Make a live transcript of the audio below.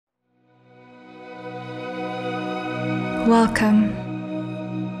Welcome.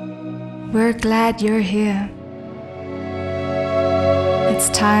 We're glad you're here. It's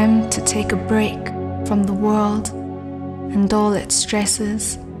time to take a break from the world and all its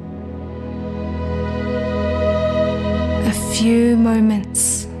stresses. A few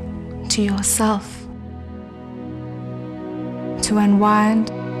moments to yourself to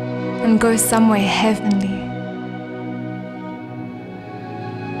unwind and go somewhere heavenly.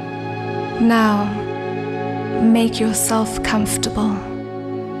 Now, make yourself comfortable.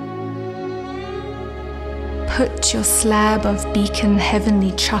 Put your slab of Beacon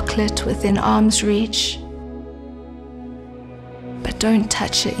Heavenly chocolate within arm's reach, but don't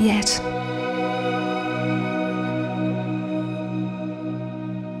touch it yet.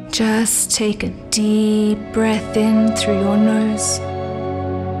 Just take a deep breath in through your nose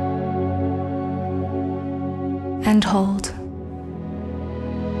and hold.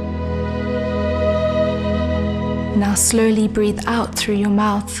 Now slowly breathe out through your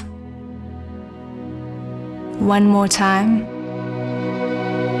mouth. One more time.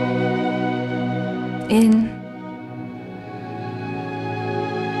 In.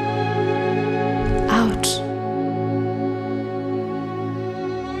 Out.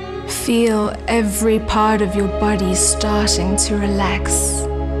 Feel every part of your body starting to relax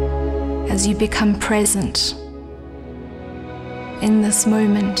as you become present in this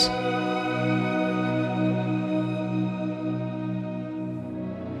moment.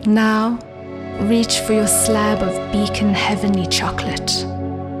 Now, reach for your slab of Beacon Heavenly chocolate.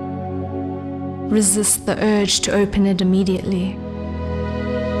 Resist the urge to open it immediately.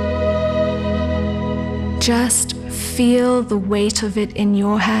 Just feel the weight of it in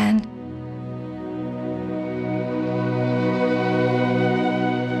your hand.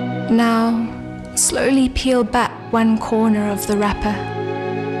 Now, slowly peel back one corner of the wrapper.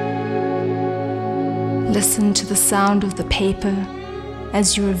 Listen to the sound of the paper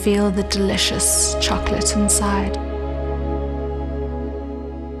as you reveal the delicious chocolate inside.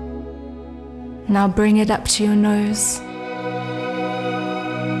 Now bring it up to your nose.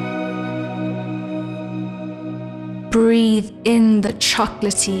 Breathe in the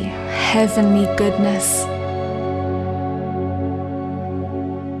chocolatey, heavenly goodness.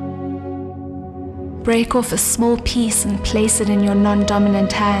 Break off a small piece and place it in your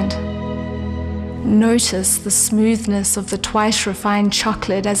non-dominant hand. Notice the smoothness of the twice refined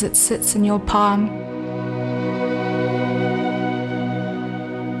chocolate as it sits in your palm.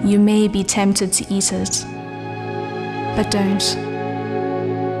 You may be tempted to eat it, but don't.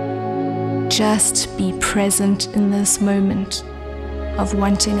 Just be present in this moment of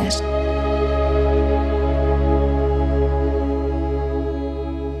wanting it.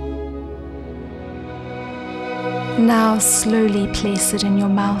 Now slowly place it in your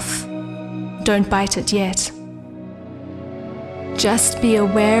mouth. Don't bite it yet. Just be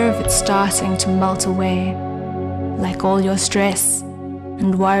aware of it starting to melt away, like all your stress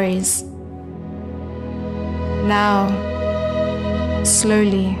and worries. Now,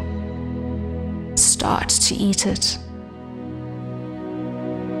 slowly start to eat it.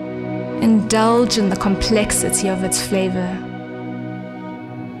 Indulge in the complexity of its flavor.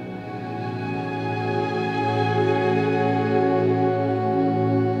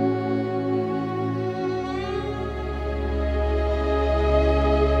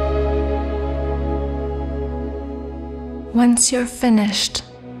 Once you're finished,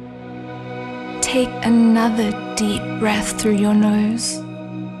 take another deep breath through your nose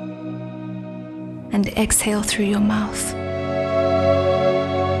and exhale through your mouth.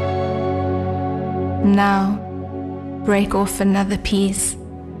 Now, break off another piece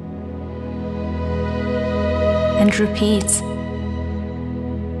and repeat.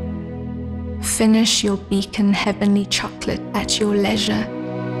 Finish your Beacon Heavenly chocolate at your leisure,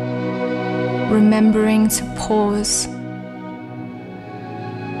 remembering to pause.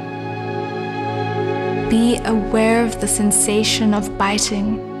 Be aware of the sensation of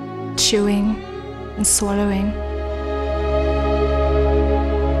biting, chewing, and swallowing.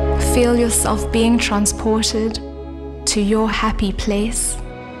 Feel yourself being transported to your happy place.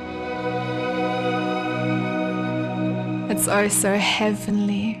 It's oh so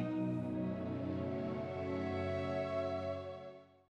heavenly.